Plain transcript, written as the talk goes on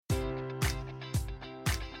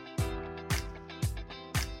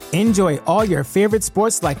Enjoy all your favorite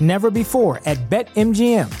sports like never before at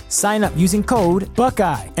BetMGM. Sign up using code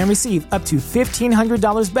Buckeye and receive up to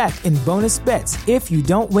 $1,500 back in bonus bets if you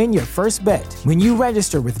don't win your first bet. When you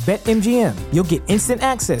register with BetMGM, you'll get instant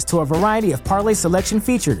access to a variety of parlay selection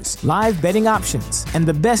features, live betting options, and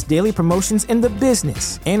the best daily promotions in the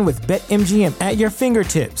business. And with BetMGM at your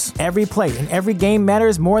fingertips, every play and every game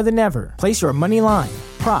matters more than ever. Place your money line,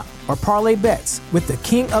 prop, or parlay bets with the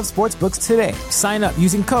king of sportsbooks today. Sign up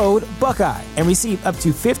using code Buckeye and receive up to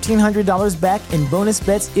 $1,500 back in bonus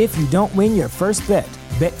bets if you don't win your first bet.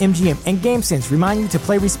 BetMGM and GameSense remind you to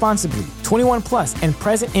play responsibly. 21 plus and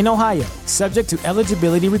present in Ohio, subject to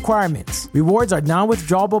eligibility requirements. Rewards are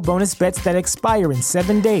non-withdrawable bonus bets that expire in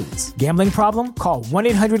 7 days. Gambling problem? Call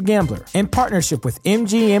 1-800-GAMBLER. In partnership with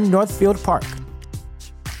MGM Northfield Park.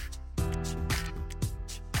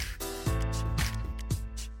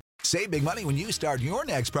 Save big money when you start your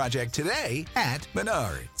next project today at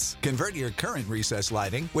Menards. Convert your current recessed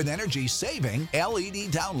lighting with energy-saving LED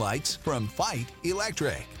downlights from Fight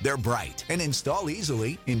Electric. They're bright and install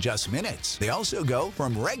easily in just minutes. They also go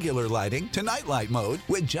from regular lighting to nightlight mode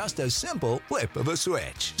with just a simple flip of a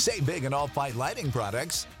switch. Save big on all Fight lighting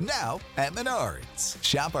products now at Menards.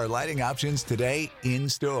 Shop our lighting options today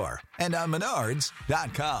in-store and on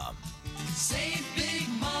Menards.com. Save big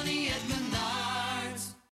money at Menards.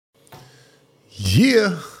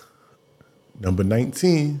 Yeah, number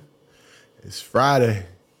 19. It's Friday,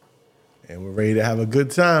 and we're ready to have a good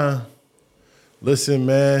time. Listen,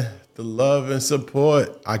 man, the love and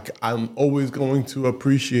support, I'm always going to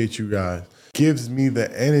appreciate you guys. Gives me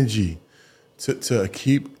the energy to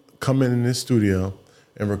keep coming in this studio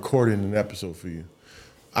and recording an episode for you.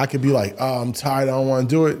 I could be like, oh, I'm tired, I don't want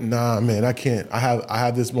to do it. Nah, man, I can't. I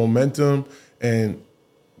have this momentum, and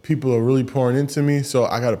people are really pouring into me, so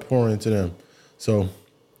I got to pour into them. So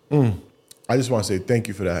I just want to say thank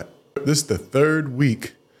you for that. This is the third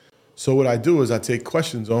week. So what I do is I take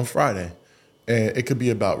questions on Friday. And it could be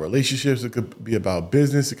about relationships. It could be about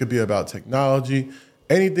business. It could be about technology.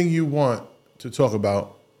 Anything you want to talk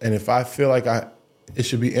about. And if I feel like it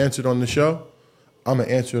should be answered on the show, I'm going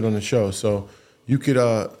to answer it on the show. So you could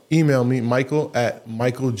email me, Michael, at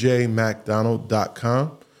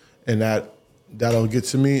michaeljmacdonald.com. And that'll get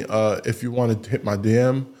to me. If you want to hit my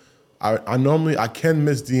DM, I normally can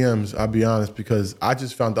miss DMs, I'll be honest, because I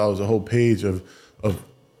just found out it was a whole page of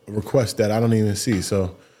requests that I don't even see.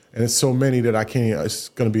 So, and it's so many that it's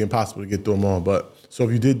going to be impossible to get through them all. But so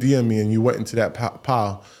if you did DM me and you went into that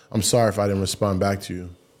pile, I'm sorry if I didn't respond back to you.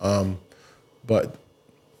 But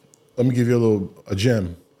let me give you a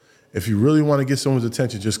gem. If you really want to get someone's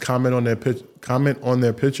attention, just comment on their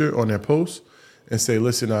picture, on their post, and say,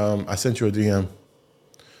 listen, I sent you a DM.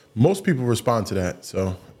 Most people respond to that,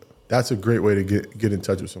 so that's a great way to get in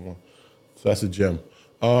touch with someone. So that's a gem.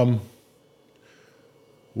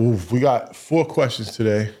 We got 4 questions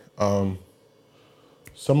today. Some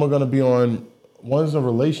are going to be one's on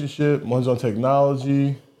relationship, one's on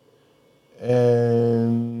technology,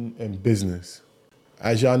 and business.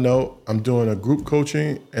 As y'all know, I'm doing a group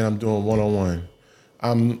coaching and I'm doing one-on-one.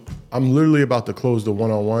 I'm literally about to close the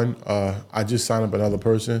one-on-one. I just signed up another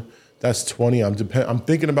person. That's 20. I'm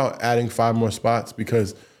thinking about adding 5 more spots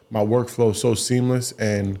because my workflow is so seamless,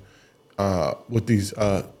 and with these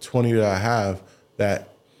 20 that I have, that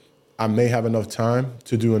I may have enough time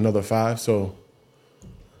to do another 5. So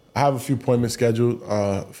I have a few appointments scheduled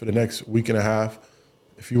for the next week and a half.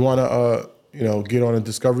 If you want to, get on a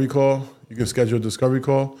discovery call, you can schedule a discovery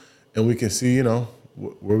call, and we can see,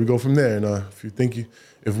 where we go from there. And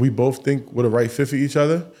if we both think we're the right fit for each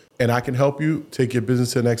other, and I can help you take your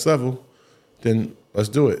business to the next level, then let's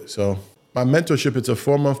do it. So my mentorship, it's a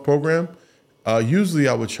 4-month program. Usually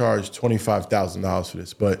I would charge $25,000 for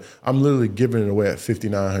this, but I'm literally giving it away at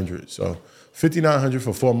 $5,900. So $5,900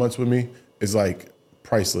 for 4 months with me is like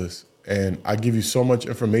priceless. And I give you so much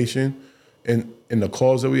information in the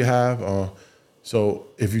calls that we have. So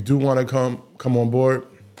if you do want to come on board,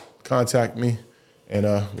 contact me, and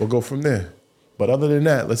we'll go from there. But other than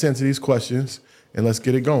that, let's answer these questions and let's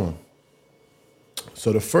get it going.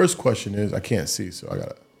 So the first question is, I can't see, so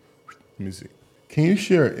let me see. Can you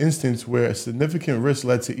share an instance where a significant risk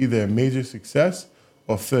led to either a major success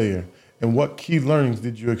or failure? And what key learnings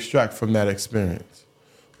did you extract from that experience?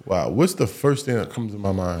 Wow, what's the first thing that comes to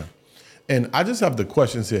my mind? And I just have the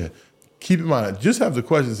questions here. Keep in mind, I just have the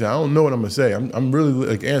questions here. I don't know what I'm going to say. I'm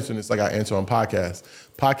really answering this like I answer on podcasts.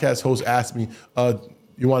 Podcast hosts ask me,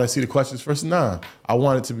 you want to see the questions first? Nah, I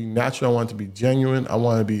want it to be natural. I want it to be genuine. I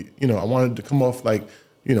want it to come off like,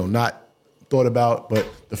 not thought about. But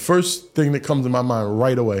the first thing that comes to my mind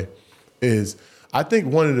right away is, I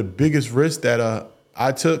think one of the biggest risks that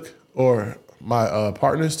I took or my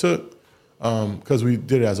partners took, because we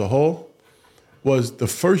did it as a whole, was the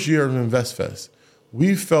first year of InvestFest.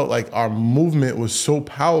 We felt like our movement was so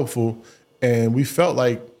powerful, and we felt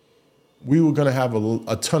like we were going to have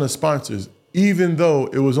a ton of sponsors, even though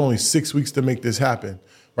it was only 6 weeks to make this happen,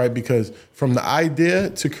 right? Because from the idea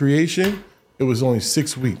to creation, it was only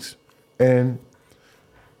 6 weeks. And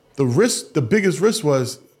the biggest risk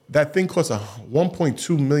was that thing cost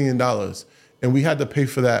 $1.2 million, and we had to pay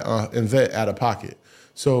for that event out of pocket.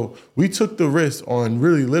 So we took the risk on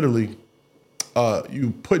really literally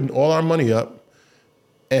you putting all our money up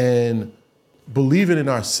and believing in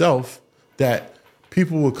ourselves that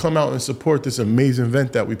people will come out and support this amazing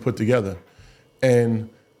event that we put together. And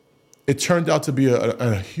it turned out to be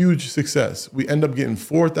a huge success. We end up getting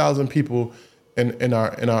 4,000 people in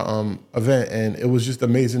our event, and it was just an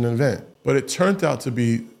amazing event. But it turned out to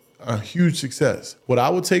be a huge success. What I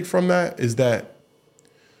would take from that is that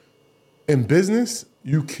in business,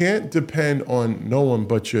 you can't depend on no one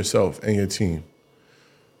but yourself and your team.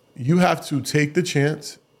 You have to take the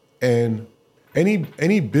chance, and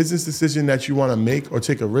any business decision that you want to make or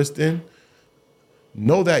take a risk in,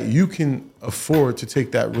 know that you can afford to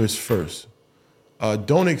take that risk first.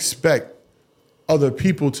 Don't expect other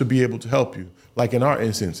people to be able to help you. Like in our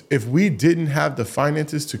instance, if we didn't have the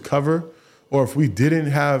finances to cover, or if we didn't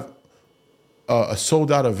have a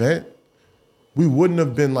sold out event, we wouldn't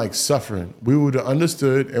have been like suffering. We would have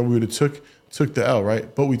understood and we would have took the L,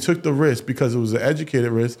 right? But we took the risk because it was an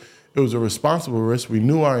educated risk. It was a responsible risk. We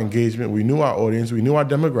knew our engagement. We knew our audience. We knew our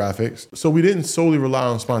demographics. So we didn't solely rely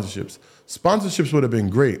on sponsorships. Sponsorships would have been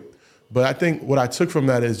great. But I think what I took from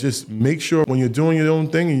that is just make sure when you're doing your own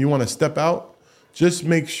thing and you want to step out, just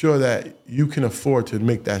make sure that you can afford to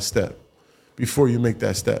make that step before you make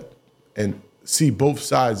that step and see both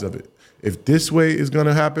sides of it. If this way is going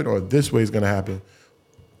to happen or this way is going to happen,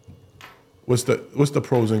 what's the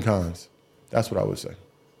pros and cons? That's what I would say.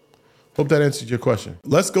 Hope that answered your question.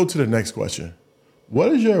 Let's go to the next question.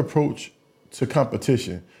 What is your approach to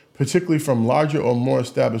competition, particularly from larger or more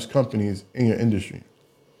established companies in your industry?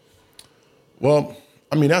 Well,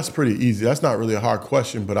 I mean, that's pretty easy. That's not really a hard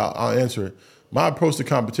question, but I'll answer it. My approach to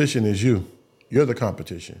competition is you. You're the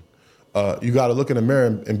competition. You got to look in the mirror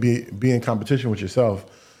and be in competition with yourself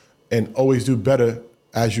and always do better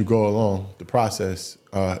as you go along the process.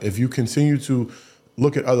 If you continue to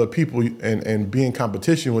look at other people and be in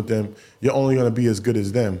competition with them, you're only going to be as good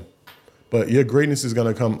as them. But your greatness is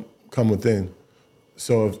going to come within.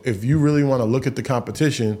 So if you really want to look at the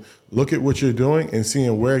competition, look at what you're doing and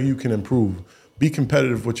seeing where you can improve. Be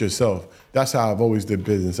competitive with yourself. That's how I've always did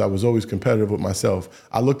business. I was always competitive with myself.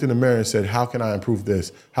 I looked in the mirror and said, how can I improve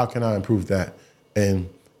this? How can I improve that? And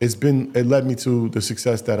it led me to the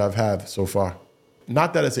success that I've had so far.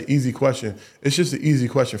 Not that it's an easy question. It's just an easy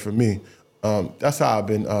question for me. That's how I've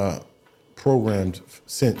been programmed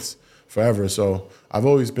since forever. So I've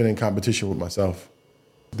always been in competition with myself.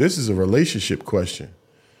 This is a relationship question.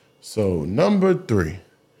 So number 3,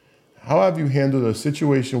 how have you handled a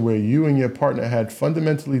situation where you and your partner had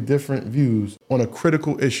fundamentally different views on a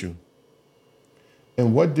critical issue?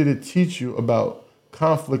 And what did it teach you about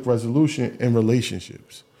conflict resolution in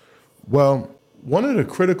relationships? Well, one of the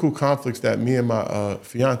critical conflicts that me and my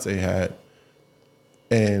fiance had,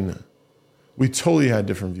 and we totally had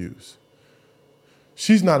different views.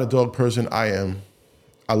 She's not a dog person. I am.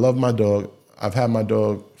 I love my dog. I've had my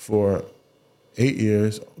dog for 8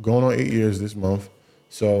 years, going on 8 years this month.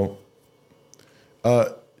 So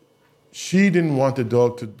she didn't want the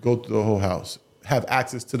dog to go through the whole house, have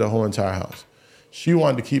access to the whole entire house. She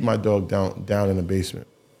wanted to keep my dog down in the basement.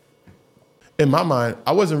 In my mind,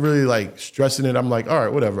 I wasn't really like stressing it. I'm like, all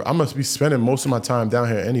right, whatever. I must be spending most of my time down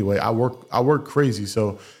here anyway. I work crazy,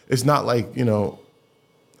 so it's not like,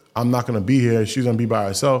 I'm not gonna be here. She's gonna be by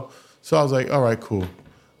herself. So I was like, all right, cool.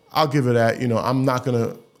 I'll give her that. I'm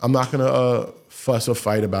not gonna fuss or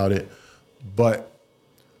fight about it. But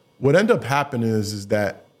what ended up happening is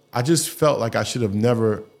that I just felt like I should have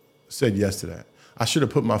never said yes to that. I should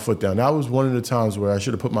have put my foot down. That was one of the times where I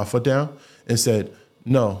should have put my foot down and said,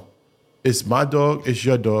 no, it's my dog, it's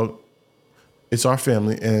your dog, it's our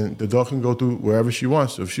family, and the dog can go through wherever she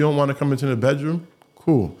wants to. If she don't want to come into the bedroom,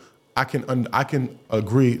 cool. I can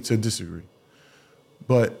agree to disagree.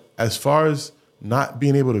 But as far as not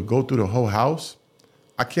being able to go through the whole house,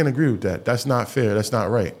 I can't agree with that. That's not fair. That's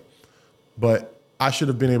not right. But I should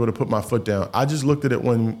have been able to put my foot down. I just looked at it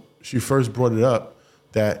when she first brought it up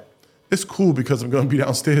that it's cool because I'm going to be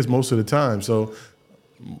downstairs most of the time. So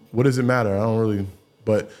what does it matter? I don't really.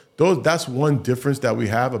 But that's one difference that we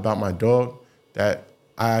have about my dog, that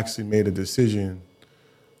I actually made a decision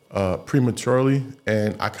prematurely,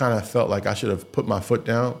 and I kind of felt like I should have put my foot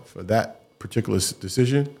down for that particular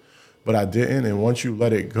decision, but I didn't. And once you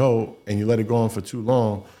let it go and you let it go on for too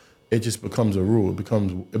long, it just becomes a rule.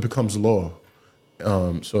 It becomes law.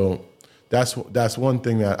 So that's one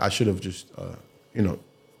thing that I should have just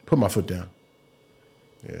put my foot down.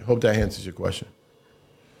 Yeah, hope that answers your question.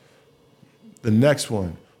 The next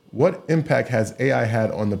one: what impact has AI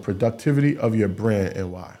had on the productivity of your brand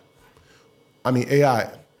and why? I mean,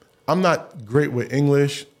 AI. I'm not great with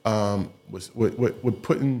English, with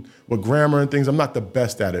grammar and things. I'm not the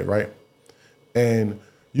best at it, right? And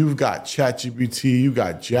you've got ChatGPT, you've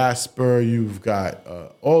got Jasper, you've got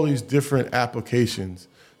all these different applications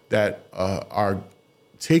that are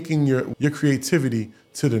taking your creativity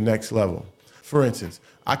to the next level. For instance,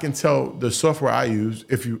 I can tell the software I use,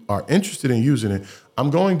 if you are interested in using it, I'm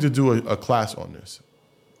going to do a class on this.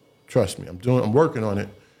 Trust me, I'm working on it.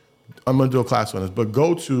 I'm going to do a class on this, but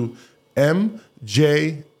go to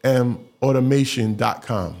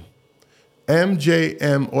mjmautomation.com.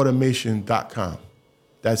 mjmautomation.com.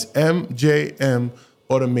 That's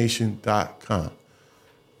mjmautomation.com.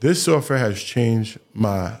 This software has changed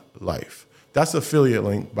my life. That's affiliate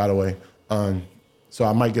link, by the way. So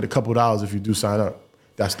I might get a couple dollars if you do sign up.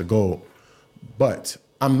 That's the goal. But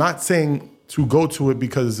I'm not saying to go to it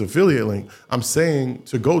because it's affiliate link. I'm saying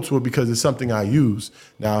to go to it because it's something I use.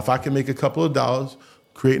 Now, if I can make a couple of dollars,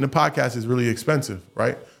 creating a podcast is really expensive,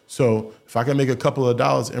 right? So if I can make a couple of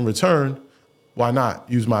dollars in return, why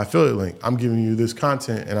not use my affiliate link? I'm giving you this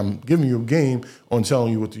content and I'm giving you a game on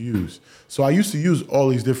telling you what to use. So I used to use all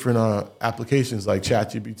these different applications like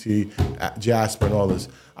ChatGPT, Jasper, and all this.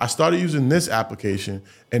 I started using this application,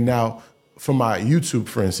 and now for my YouTube,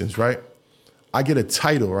 for instance, right? I get a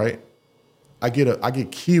title, right? I get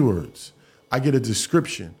keywords. I get a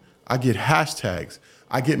description. I get hashtags.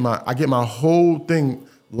 I get my whole thing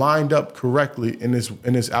lined up correctly in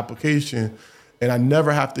this application, and I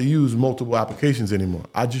never have to use multiple applications anymore.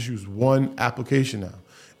 I just use one application now,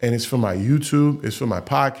 and it's for my YouTube. It's for my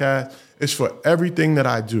podcast. It's for everything that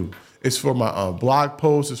I do. It's for my blog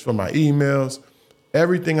posts. It's for my emails.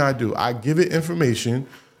 Everything I do, I give it information,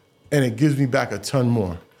 and it gives me back a ton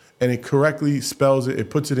more. And it correctly spells it.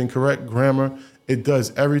 It puts it in correct grammar. It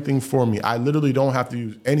does everything for me. I literally don't have to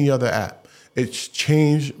use any other app. It's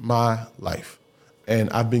changed my life.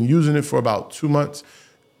 And I've been using it for about 2 months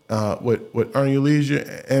with Earn Your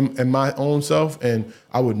Leisure and my own self. And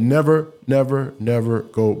I would never, never, never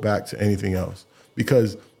go back to anything else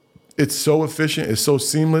because it's so efficient, it's so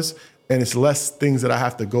seamless, and it's less things that I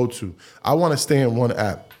have to go to. I want to stay in one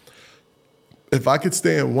app. If I could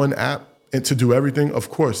stay in one app, and to do everything, of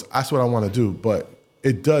course, that's what I want to do. But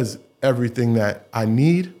it does everything that I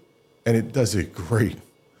need, and it does it great.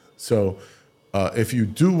 So if you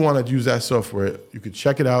do want to use that software, you could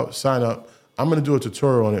check it out, sign up. I'm going to do a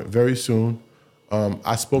tutorial on it very soon.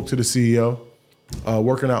 I spoke to the CEO,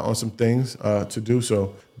 working out on some things to do.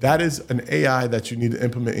 So that is an AI that you need to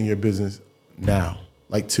implement in your business now,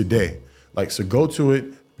 like today. So go to it,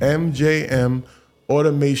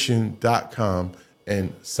 mjmautomation.com,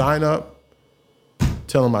 and sign up.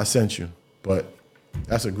 Tell them I sent you, but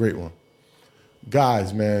that's a great one.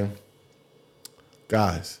 Guys,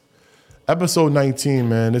 episode 19,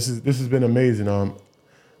 man, this has been amazing.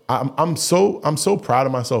 I'm so proud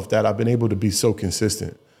of myself that I've been able to be so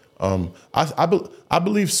consistent. I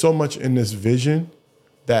believe so much in this vision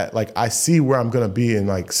that I see where I'm gonna be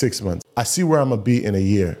in 6 months. I see where I'm gonna be in a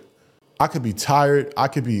year. I could be tired, I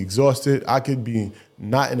could be exhausted, I could be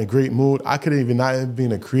not in a great mood, I could even not be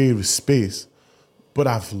in a creative space. But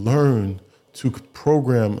I've learned to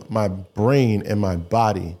program my brain and my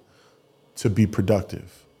body to be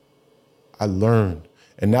productive. I learned.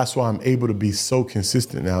 And that's why I'm able to be so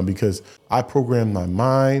consistent now, because I program my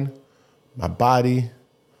mind, my body,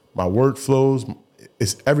 my workflows.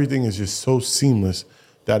 Everything is just so seamless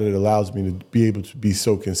that it allows me to be able to be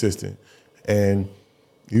so consistent. And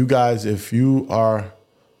you guys, if you are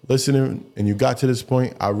listening and you got to this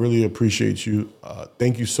point, I really appreciate you.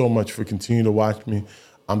 Thank you so much for continuing to watch me.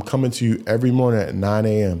 I'm coming to you every morning at 9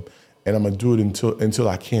 a.m. and I'm going to do it until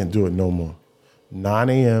I can't do it no more. 9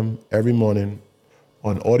 a.m. every morning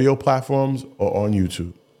on audio platforms or on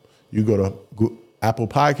YouTube. You go to Apple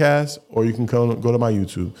Podcasts or you can go to my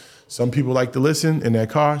YouTube. Some people like to listen in their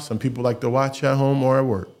car. Some people like to watch at home or at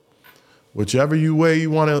work. Whichever way you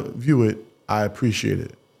want to view it, I appreciate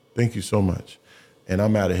it. Thank you so much. And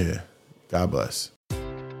I'm out of here. God bless.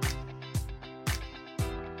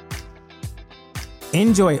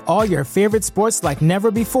 Enjoy all your favorite sports like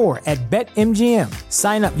never before at BetMGM.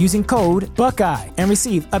 Sign up using code Buckeye and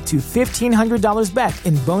receive up to $1,500 back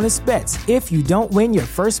in bonus bets if you don't win your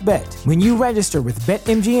first bet. When you register with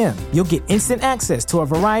BetMGM, you'll get instant access to a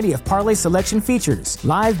variety of parlay selection features,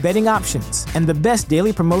 live betting options, and the best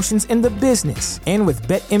daily promotions in the business. And with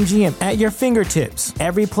BetMGM at your fingertips,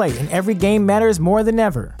 every play and every game matters more than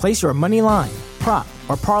ever. Place your money line, prop,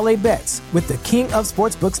 or parlay bets with the king of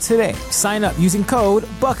sportsbooks today. Sign up using code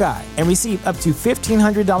Buckeye and receive up to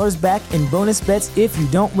 $1,500 back in bonus bets if you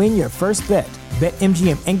don't win your first bet.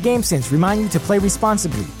 BetMGM and GameSense remind you to play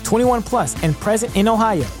responsibly. 21 plus and present in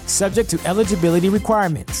Ohio, subject to eligibility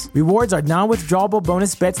requirements. Rewards are non-withdrawable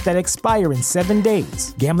bonus bets that expire in 7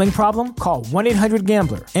 days. Gambling problem? Call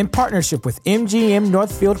 1-800-GAMBLER. In partnership with MGM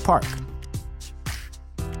Northfield Park.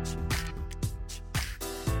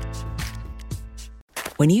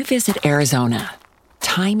 When you visit Arizona,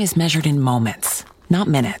 time is measured in moments, not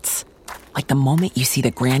minutes. Like the moment you see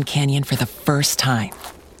the Grand Canyon for the first time.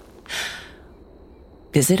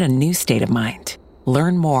 Visit a new state of mind.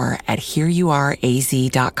 Learn more at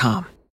hereyouareaz.com.